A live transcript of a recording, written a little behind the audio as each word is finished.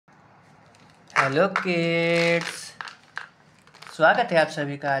Hello kids, स्वागत है आप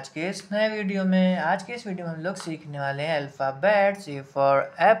सभी का आज के इस नए वीडियो में। आज के इस वीडियो में हम लोग सीखने वाले हैं alphabets. A for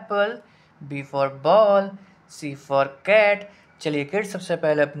Apple, B for ball, C for cat. चलिए किड्स, सबसे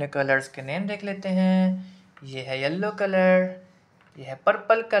पहले अपने कलर्स के नेम देख लेते हैं। ये है येलो कलर, ये है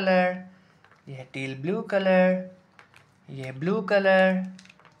पर्पल कलर, ये है टील ब्लू कलर, ये है ब्लू कलर,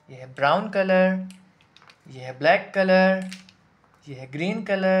 ये है ब्राउन कलर, ये है ब्लैक कलर, ये है ग्रीन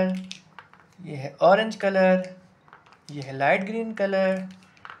कलर, ये है ऑरेंज कलर, ये है लाइट ग्रीन कलर,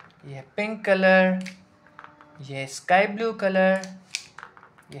 ये है पिंक कलर, ये है स्काई ब्लू कलर,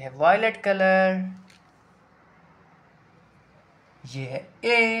 ये है वायलेट कलर, ये है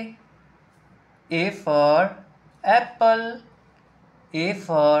A for Apple, A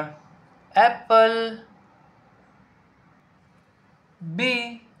for Apple,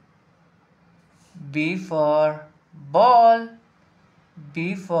 B for ball, B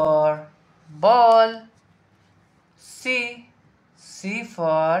for ball, C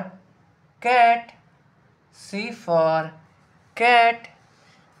for cat, C for cat,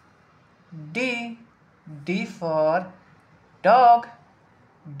 D for dog,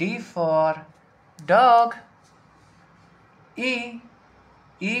 D for dog, E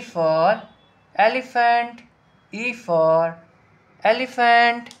for elephant, E for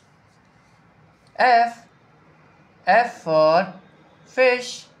elephant, F for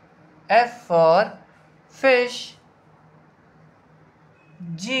fish, F for fish,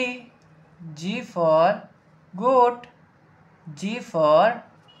 G for goat, G for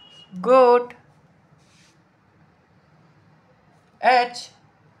goat, H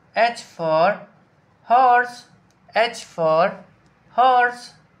for horse, H for horse,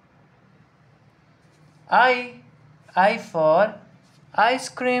 I for ice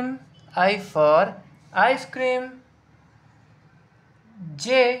cream, I for ice cream,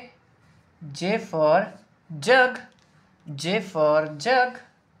 J for jug, J for jug,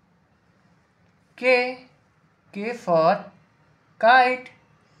 K for kite,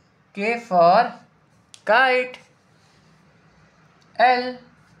 K for kite, L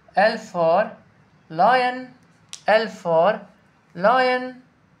for lion, L for lion,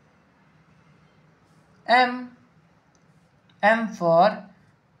 M for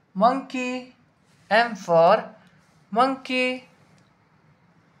monkey, M for monkey,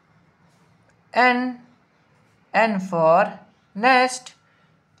 N for nest,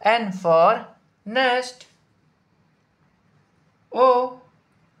 N for nest, O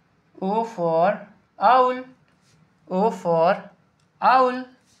for owl, O for owl,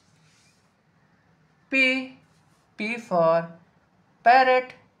 P for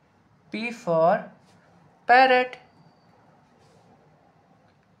parrot, P for parrot,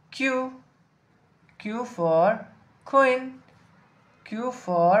 Q for queen, Q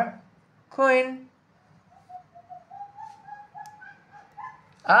for queen,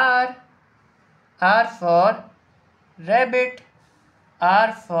 R for rabbit,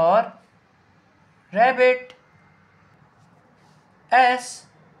 R for rabbit, S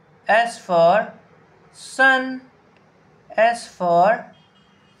for sun, S for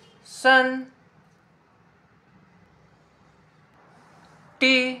sun,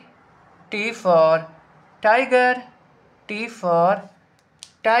 T for tiger, T for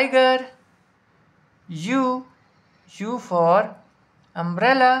tiger, U for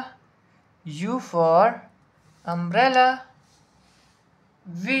umbrella, U for umbrella,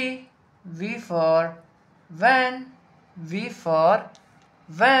 V for van, V for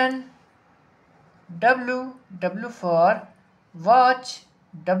van, W for watch,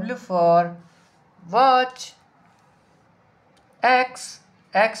 W for watch, X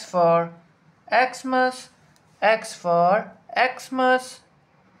for Xmas, X for Xmas,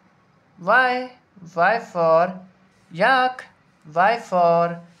 Y for yak, Y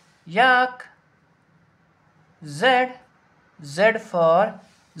for yak, Z for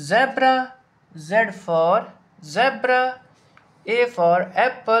zebra, Z for zebra, A for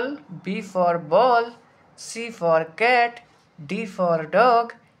apple, B for ball, C for cat, D for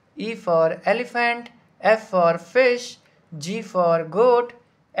dog, E for elephant, F for fish, G for goat,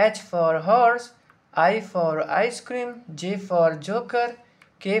 H for horse, I for ice cream, J for joker,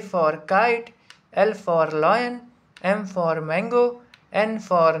 K for kite, L for lion, M for mango, N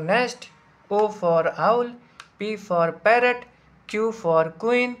for nest, O for owl, P for parrot, Q for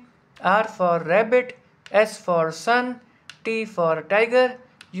queen, R for rabbit, S for sun, T for tiger,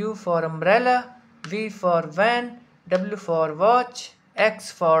 U for umbrella, V for van, W for watch,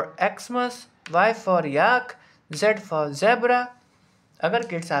 X for Xmas, Y for yak, Z for zebra। अगर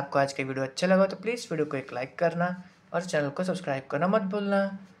kids आपको आज का video अच्छा लगा तो please video को एक like करना और चैनल को सब्सक्राइब करना मत भूलना।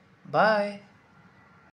 बाय।